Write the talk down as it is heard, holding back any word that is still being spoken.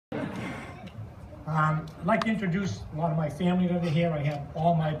I'd like to introduce a lot of my family that are here. I have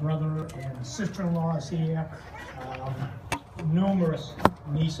all my brother and sister-in-laws here, numerous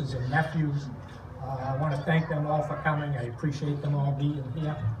nieces and nephews. I want to thank them all for coming. I appreciate them all being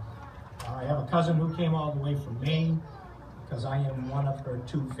here. I have a cousin who came all the way from Maine because I am one of her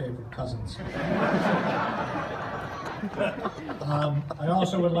two favorite cousins. I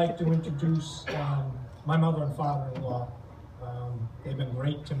also would like to introduce my mother and father-in-law. They've been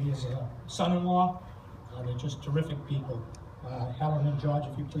great to me as a son-in-law. They're just terrific people. Helen and George,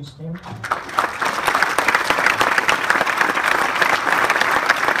 if you please stand.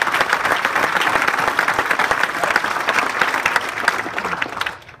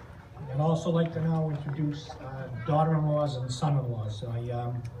 I'd also like to now introduce daughter-in-laws and son-in-laws.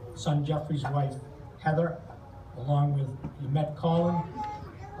 My son Jeffrey's wife, Heather, along with, you met Colin,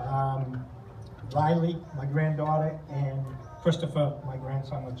 Riley, my granddaughter, and Christopher, my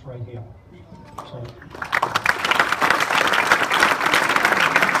grandson, that's right here. So,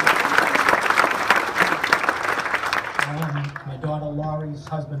 my daughter Laurie's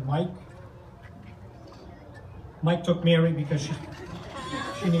husband, Mike. Mike took Mary because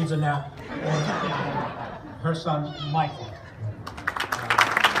she needs a nap. And her son, Michael.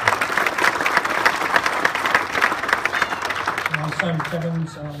 My son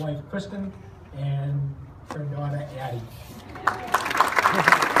Kevin's wife, Kristen, and her daughter, Addie.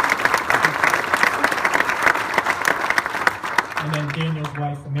 And then Daniel's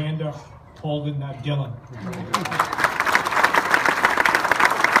wife, Amanda, Holden, Dylan.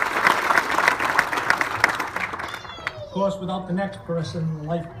 Of course, without the next person,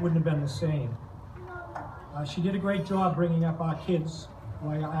 life wouldn't have been the same. She did a great job bringing up our kids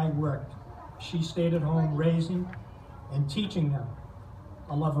while I worked. She stayed at home raising and teaching them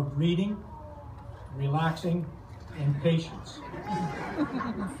a love of reading, relaxing, and patience.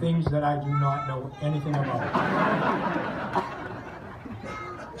 Things that I do not know anything about.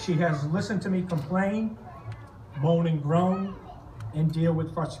 She has listened to me complain, moan and groan, and deal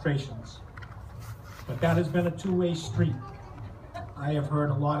with frustrations. But that has been a two-way street. I have heard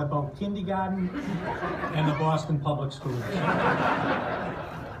a lot about kindergarten and the Boston public schools.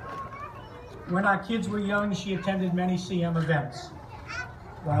 When our kids were young, she attended many CM events.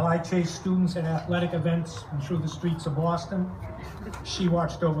 While I chased students at athletic events and through the streets of Boston, she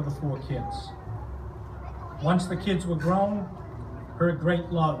watched over the 4 kids. Once the kids were grown, her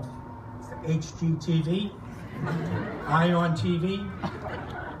great love for HGTV, Ion TV,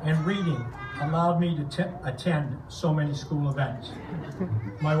 and reading allowed me to attend so many school events.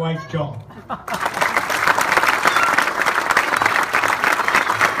 My wife, Joan.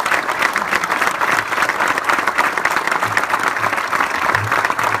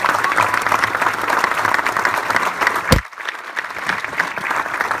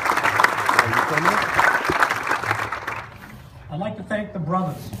 I'd like to thank the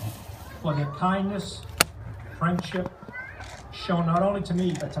brothers for their kindness, friendship, shown not only to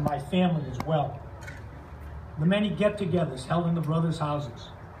me, but to my family as well. The many get-togethers held in the brothers' houses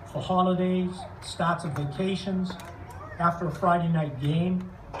for holidays, starts of vacations, after a Friday night game,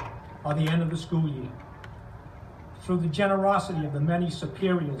 or the end of the school year. Through the generosity of the many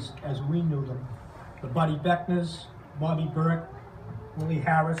superiors as we knew them, the Buddy Beckners, Bobby Burke, Willie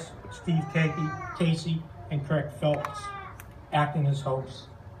Harris, Steve Casey, and Kirk Phelps, acting as hosts.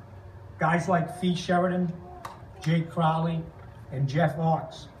 Guys like Fee Sheridan, Jake Crowley, and Jeff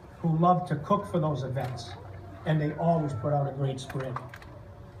Ox, who loved to cook for those events, and they always put out a great spread.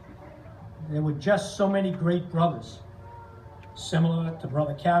 There were just so many great brothers, similar to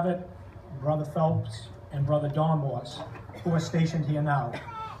Brother Cavett, Brother Phelps, and Brother Don was, who are stationed here now,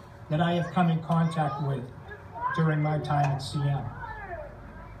 that I have come in contact with during my time at CM.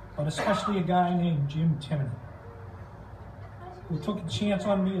 But especially a guy named Jim Timoney, who took a chance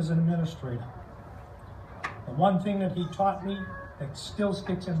on me as an administrator. The one thing that he taught me that still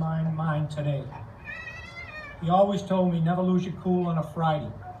sticks in my mind today, he always told me, never lose your cool on a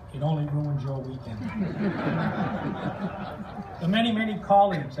Friday. It only ruins your weekend. The many, many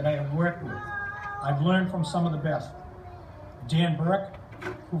colleagues that I have worked with, I've learned from some of the best. Dan Burke,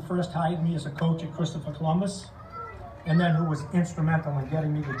 who first hired me as a coach at Christopher Columbus, and then who was instrumental in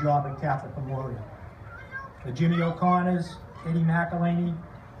getting me the job at Catholic Memorial. The Jimmy O'Connors, Eddie McElhaney,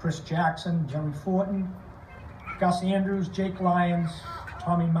 Chris Jackson, Jerry Fortin, Gus Andrews, Jake Lyons,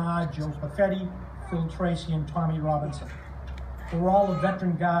 Tommy Ma, Joe Perfetti, Phil Tracy, and Tommy Robinson. They were all the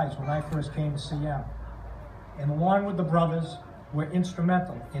veteran guys when I first came to CM. And along with the brothers, were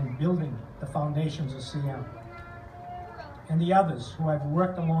instrumental in building the foundations of CM. And the others who I've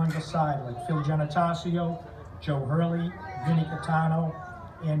worked along beside, like Phil Genatasio, Joe Hurley, Vinny Catano,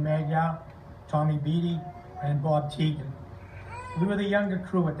 Ann Magyar, Tommy Beatty, and Bob Teagan. We were the younger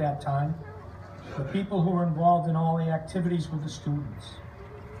crew at that time, the people who were involved in all the activities with the students.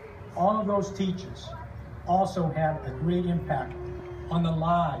 All of those teachers also had a great impact on the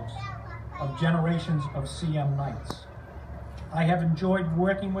lives of generations of CM Knights. I have enjoyed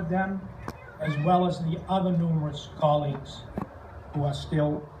working with them, as well as the other numerous colleagues who are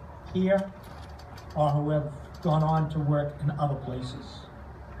still here or who have gone on to work in other places.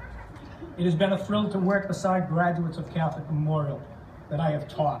 It has been a thrill to work beside graduates of Catholic Memorial that I have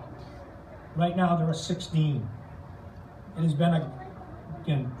taught. Right now there are 16. It has been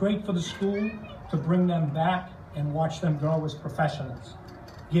again, great for the school to bring them back and watch them grow as professionals,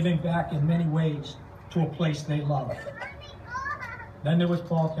 giving back in many ways to a place they love. Then there was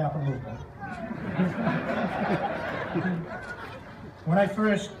Paul Capiloupo. When I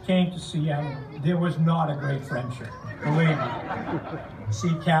first came to CM, there was not a great friendship, believe me.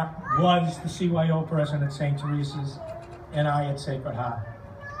 C-Cap was the CYO president at St. Teresa's, and I at Sacred Heart.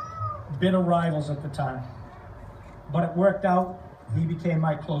 Bitter rivals at the time, but it worked out. He became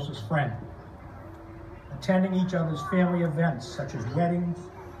my closest friend. Attending each other's family events, such as weddings,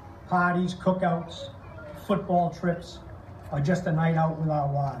 parties, cookouts, football trips, or just a night out with our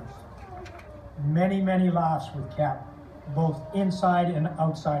wives. Many, many laughs with Cap, both inside and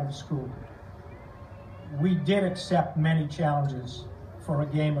outside of school. We did accept many challenges for a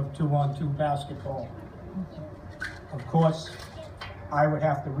game of 2-on-2 basketball. Of course, I would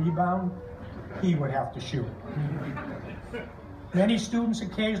have to rebound, he would have to shoot. Many students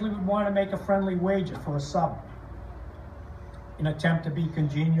occasionally would want to make a friendly wager for a sub. In an attempt to be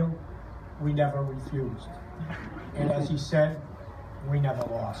congenial, we never refused. And as he said, we never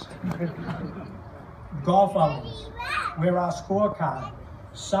lost. Golf outings, where our scorecard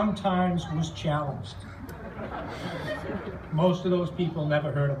sometimes was challenged. Most of those people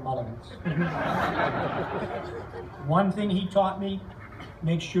never heard of mulligans. One thing he taught me,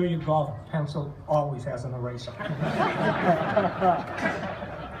 make sure your golf pencil always has an eraser.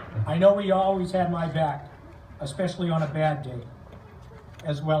 I know he always had my back, especially on a bad day,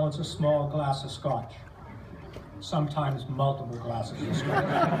 as well as a small glass of scotch. Sometimes multiple glasses of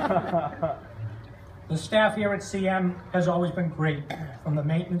scotch. The staff here at CM has always been great, from the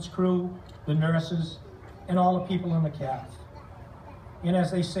maintenance crew, the nurses, and all the people in the caf. And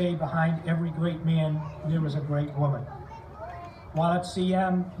as they say, behind every great man, there is a great woman. While at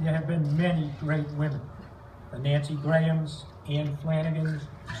CM, there have been many great women. The Nancy Grahams, Ann Flanagans,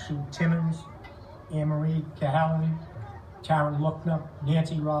 Sue Timmons, Anne-Marie Cahalan, Taryn Luckner,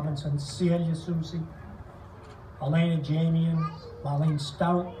 Nancy Robinson, Celia Susie, Elena Jamian, Marlene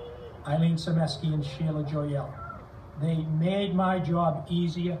Stout, Eileen Semeski, and Sheila Joyelle. They made my job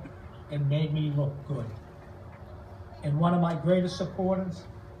easier and made me look good. And one of my greatest supporters,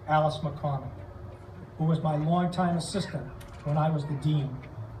 Alice McCormick, who was my longtime assistant when I was the dean.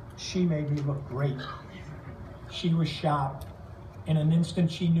 She made me look great. She was sharp. In an instant,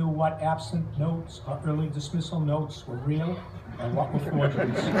 she knew what absent notes or early dismissal notes were real and what were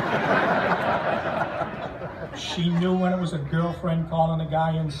forgeries. She knew when it was a girlfriend calling a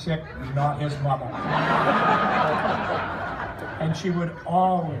guy in sick, not his mother. And she would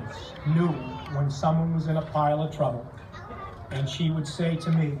always knew when someone was in a pile of trouble. And she would say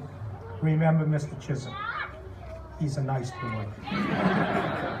to me, remember Mr. Chisholm, he's a nice boy.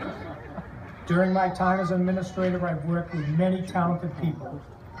 During my time as administrator, I've worked with many talented people,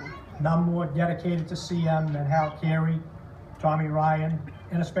 none more dedicated to CM than Hal Carey, Tommy Ryan,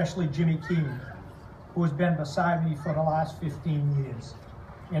 and especially Jimmy Keene, who has been beside me for the last 15 years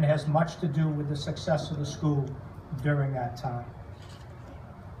and has much to do with the success of the school during that time.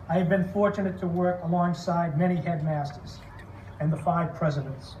 I have been fortunate to work alongside many headmasters and the 5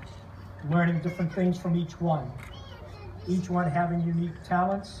 presidents, learning different things from each one having unique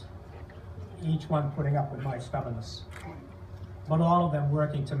talents, each one putting up with my stubbornness, but all of them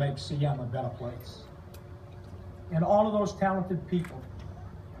working to make CM a better place. And all of those talented people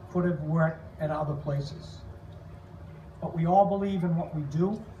could have worked at other places, but we all believe in what we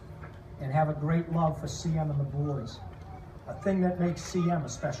do and have a great love for CM and the boys, a thing that makes CM a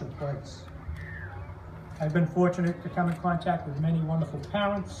special place. I've been fortunate to come in contact with many wonderful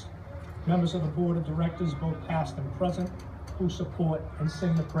parents, members of the board of directors, both past and present, who support and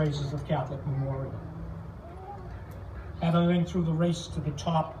sing the praises of Catholic Memorial. Having through the Race to the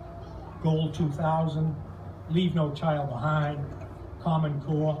Top, Goal 2000, Leave No Child Behind, Common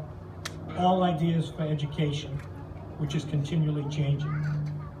Core, all ideas for education, which is continually changing.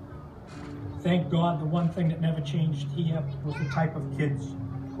 Thank God the one thing that never changed here was the type of kids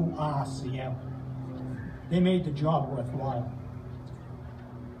who are CM. They made the job worthwhile.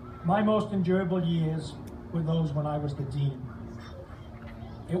 My most enjoyable years were those when I was the dean.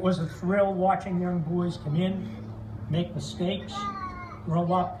 It was a thrill watching young boys come in, make mistakes,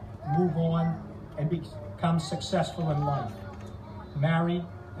 grow up, move on, and become successful in life, marry,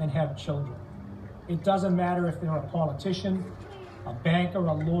 and have children. It doesn't matter if they're a politician, a banker,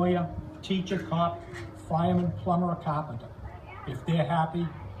 a lawyer, teacher, cop, fireman, plumber, or carpenter. If they're happy,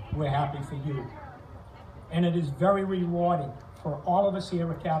 we're happy for you. And it is very rewarding for all of us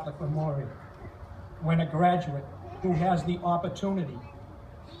here at Catholic Memorial when a graduate who has the opportunity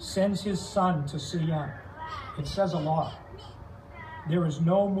sends his son to CM. It says a lot. There is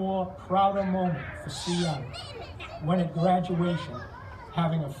no more prouder moment for CM when at graduation,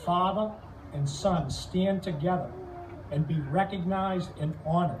 having a father and son stand together and be recognized and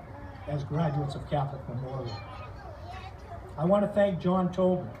honored as graduates of Catholic Memorial. I want to thank John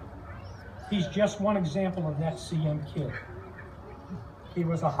Tobin. He's just one example of that CM kid. He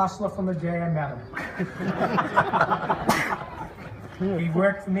was a hustler from the day I met him. He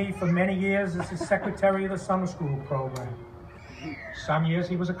worked for me for many years as the secretary of the summer school program. Some years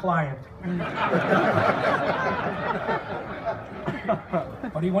he was a client.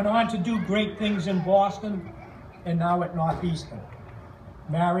 But he went on to do great things in Boston and now at Northeastern.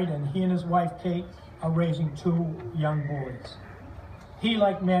 Married, and he and his wife Kate are raising 2 young boys. He,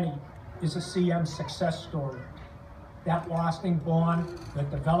 like many, is a CM success story. That lasting bond that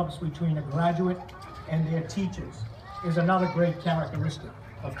develops between a graduate and their teachers is another great characteristic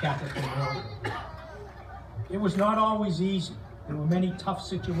of Catholic Memorial. It was not always easy. There were many tough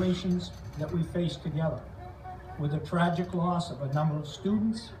situations that we faced together, with the tragic loss of a number of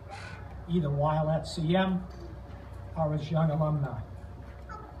students, either while at CM or as young alumni,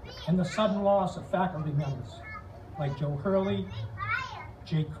 and the sudden loss of faculty members like Joe Hurley,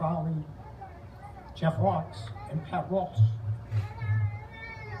 Jake Crowley, Jeff Hawks, and Pat Ross.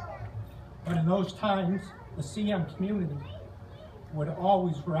 But in those times, the CM community would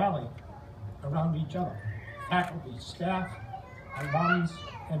always rally around each other, faculty, staff, alums,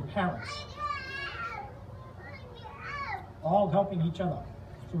 and parents, all helping each other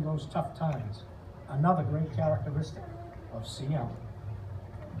through those tough times. Another great characteristic of CM.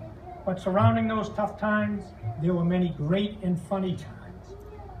 But surrounding those tough times, there were many great and funny times.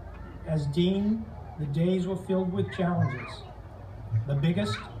 As dean, the days were filled with challenges. The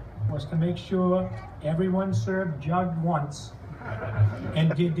biggest was to make sure everyone served jugged once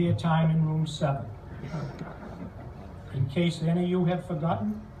and did their time in room 7. In case any of you have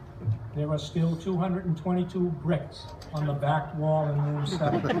forgotten, there are still 222 bricks on the back wall in room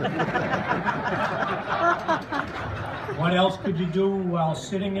 7. What else could you do while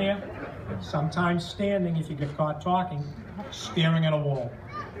sitting there? Sometimes standing if you get caught talking, staring at a wall.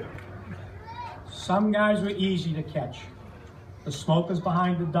 Some guys were easy to catch. The smokers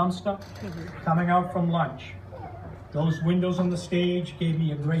behind the dumpster, coming out from lunch. Those windows on the stage gave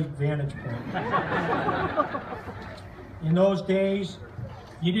me a great vantage point. In those days,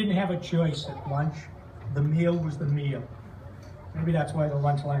 you didn't have a choice at lunch. The meal was the meal. Maybe that's why the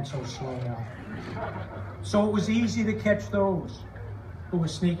lunch line's so slow now. So it was easy to catch those who were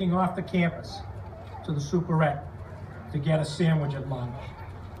sneaking off the campus to the superette to get a sandwich at lunch.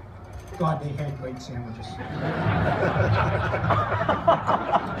 God, they had great sandwiches.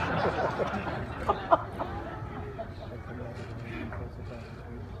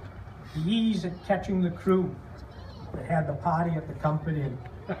 The ease at catching the crew that had the party at the Comfort Inn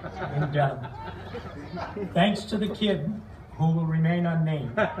in Dedham. Thanks to the kid, who will remain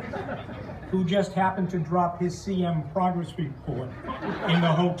unnamed, who just happened to drop his CM progress report in the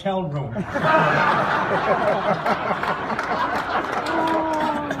hotel room.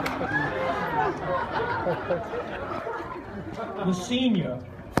 The senior,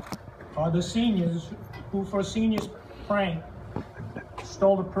 or the seniors, who for a senior's prank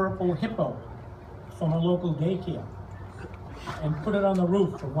stole a purple hippo from a local daycare and put it on the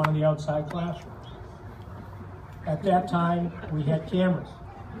roof of one of the outside classrooms. At that time, we had cameras.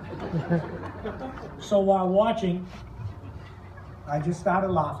 So while watching, I just started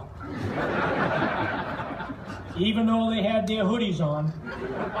laughing. Even though they had their hoodies on,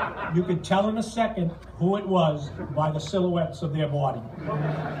 you could tell in a second who it was by the silhouettes of their body.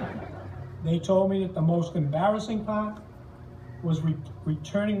 They told me that the most embarrassing part was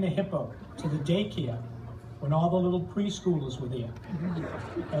returning the hippo to the daycare when all the little preschoolers were there.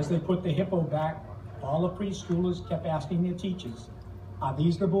 As they put the hippo back, all the preschoolers kept asking their teachers, "Are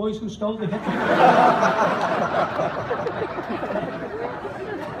these the boys who stole the hippo?"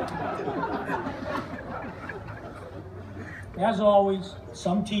 As always,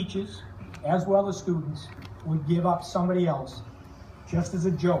 some teachers, as well as students, would give up somebody else just as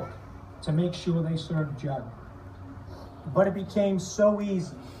a joke, to make sure they served Judd. But it became so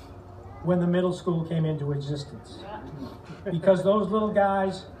easy when the middle school came into existence, because those little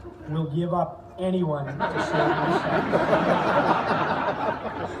guys will give up anyone to serve themselves.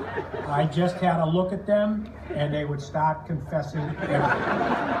 I just had to look at them and they would start confessing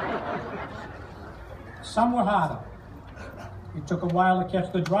everything. Some were harder. It took a while to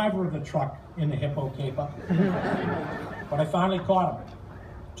catch the driver of the truck in the hippo caper, but I finally caught him.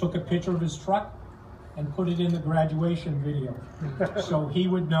 Took a picture of his truck and put it in the graduation video so he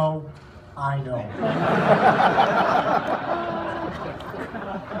would know I know.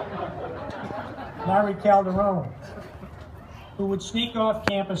 Larry Calderon, who would sneak off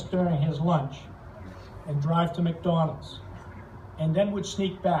campus during his lunch and drive to McDonald's, and then would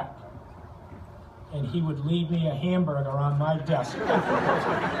sneak back, and he would leave me a hamburger on my desk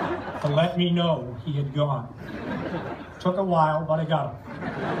to let me know he had gone. Took a while, but I got him.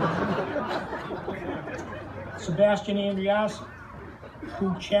 Sebastian Andreas,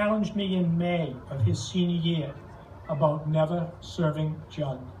 who challenged me in May of his senior year about never serving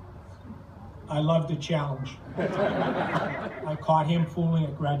Judd. I loved the challenge. I caught him fooling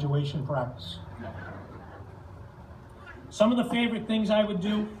at graduation practice. Some of the favorite things I would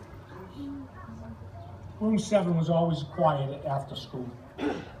do, room 7 was always quiet after school,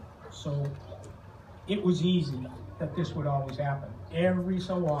 so it was easy that this would always happen. Every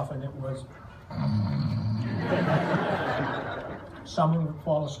so often it was, someone would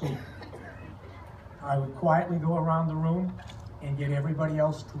fall asleep. I would quietly go around the room and get everybody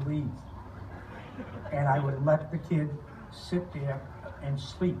else to leave. And I would let the kid sit there and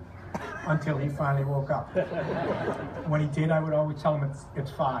sleep until he finally woke up. When he did, I would always tell him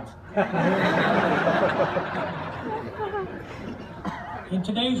it's 5. In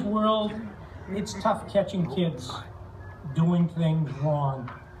today's world, it's tough catching kids doing things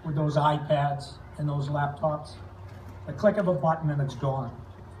wrong with those iPads and those laptops. The click of a button and it's gone.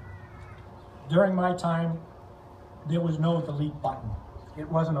 During my time, there was no delete button. It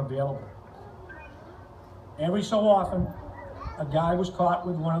wasn't available. Every so often, a guy was caught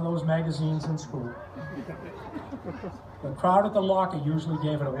with one of those magazines in school. The crowd at the locker usually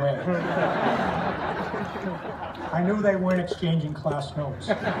gave it away. I knew they weren't exchanging class notes.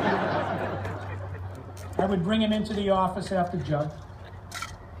 I would bring him into the office after Judd,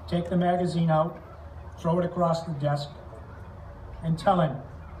 take the magazine out, throw it across the desk, and tell him,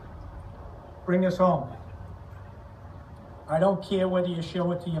 bring this home. I don't care whether you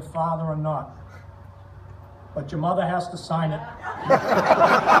show it to your father or not, but your mother has to sign it,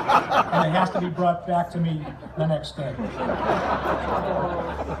 and it has to be brought back to me the next day.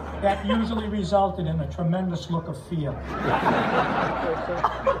 That usually resulted in a tremendous look of fear.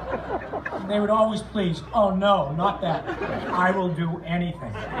 They would always please, oh no, not that. I will do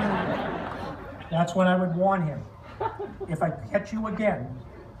anything. That's when I would warn him. If I catch you again,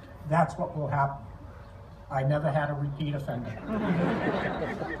 that's what will happen. I never had a repeat offender.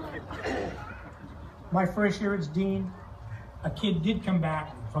 My first year as dean, a kid did come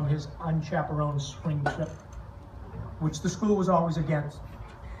back from his unchaperoned spring trip, which the school was always against,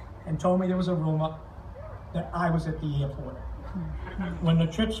 and told me there was a rumor that I was at the airport when the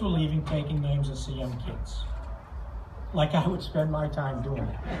trips were leaving, taking names of CM kids. Like I would spend my time doing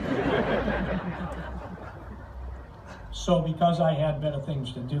it. So because I had better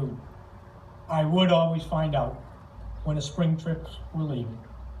things to do, I would always find out when the spring trips were leaving,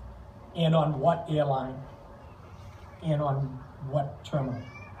 and on what airline, and on what terminal.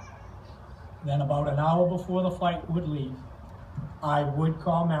 Then about an hour before the flight would leave, I would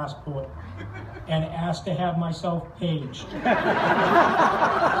call Massport and ask to have myself paged for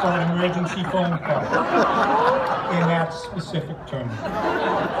an emergency phone call in that specific terminal.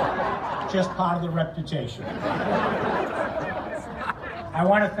 Just part of the reputation. I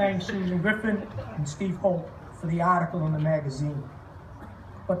want to thank Susan Griffin and Steve Holt for the article in the magazine.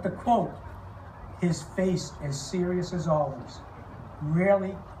 But the quote, his face as serious as always,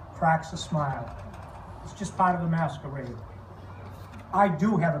 rarely cracks a smile. It's just part of the masquerade. I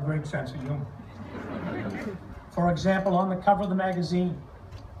do have a great sense of humor. For example, on the cover of the magazine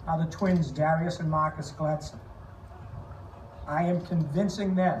are the twins, Darius and Marcus Gladson. I am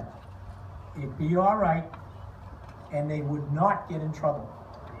convincing them it'd be all right and they would not get in trouble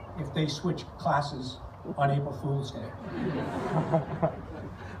if they switched classes on April Fool's Day.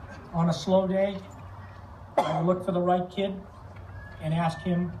 On a slow day, I would look for the right kid and ask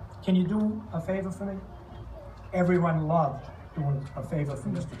him, can you do a favor for me? Everyone loved doing a favor for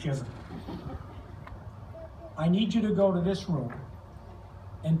Mr. Chisholm. I need you to go to this room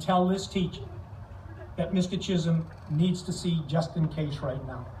and tell this teacher that Mr. Chisholm needs to see just in case right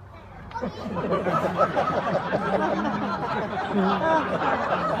now.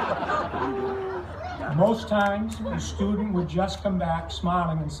 Most times, the student would just come back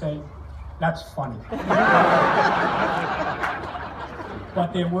smiling and say, "That's funny."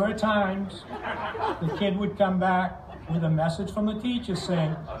 But there were times the kid would come back with a message from the teacher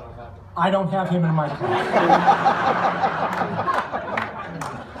saying, "I don't have him in my class."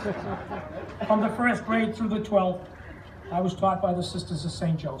 From the first grade through the 12th, I was taught by the Sisters of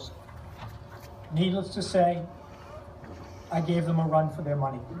St. Joseph. Needless to say, I gave them a run for their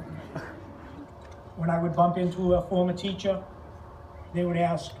money. When I would bump into a former teacher, they would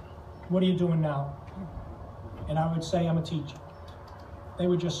ask, "What are you doing now?" And I would say, "I'm a teacher." They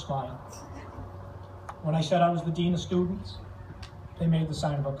would just smile. When I said I was the Dean of Students, they made the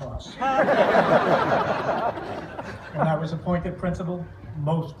sign of a cross. When I was appointed principal,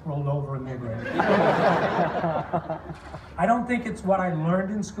 most rolled over in their grave. I don't think it's what I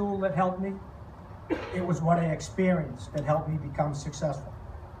learned in school that helped me. It was what I experienced that helped me become successful.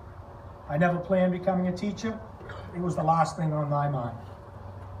 I never planned becoming a teacher. It was the last thing on my mind.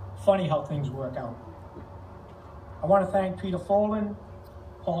 Funny how things work out. I want to thank Peter Folan,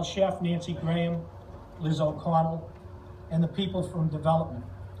 Paul Sheff, Nancy Graham, Liz O'Connell, and the people from development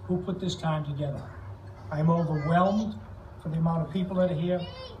who put this time together. I'm overwhelmed for the amount of people that are here,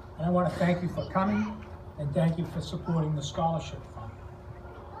 and I want to thank you for coming, and thank you for supporting the scholarship fund.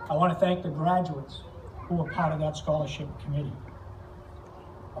 I want to thank the graduates who are part of that scholarship committee.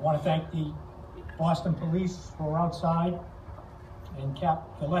 I want to thank the Boston Police who are outside, and Cap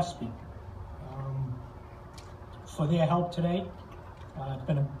Gillespie for their help today. It's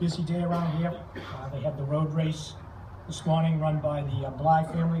been a busy day around here. They had the road race this morning run by the Bly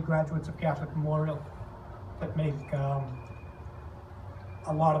family, graduates of Catholic Memorial, that make a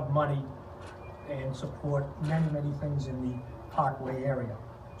lot of money and support many, many things in the Parkway area.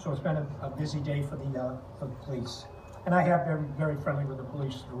 So it's been a busy day for the police. And I have been very friendly with the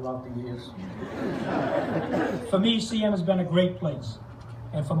police throughout the years. For me, CM has been a great place.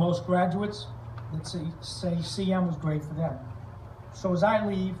 And for most graduates, let's say CM was great for them. So as I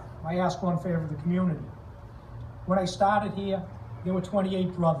leave, I ask one favor of the community. When I started here, there were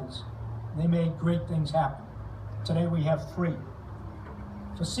 28 brothers. They made great things happen. Today we have 3.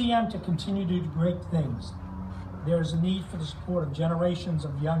 For CM to continue to do great things, there is a need for the support of generations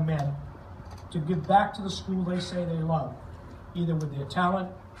of young men to give back to the school they say they love, either with their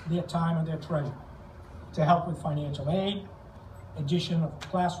talent, their time, or their treasure, to help with financial aid, addition of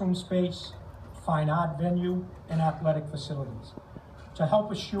classroom space, fine art venue, and athletic facilities, to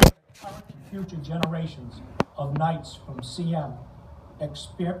help assure that current and future generations of Knights from CM,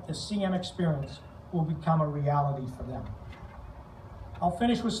 the CM experience will become a reality for them. I'll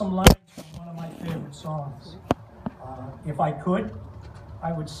finish with some lines from one of my favorite songs. If I could,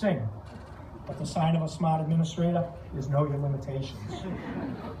 I would sing, but the sign of a smart administrator is know your limitations.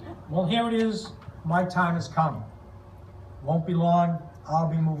 Well, here it is, my time has come. Won't be long, I'll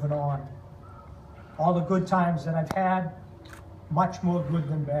be moving on. All the good times that I've had, much more good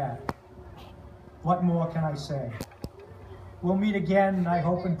than bad. What more can I say? We'll meet again, I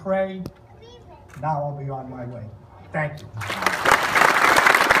hope and pray. Now I'll be on my way. Thank you.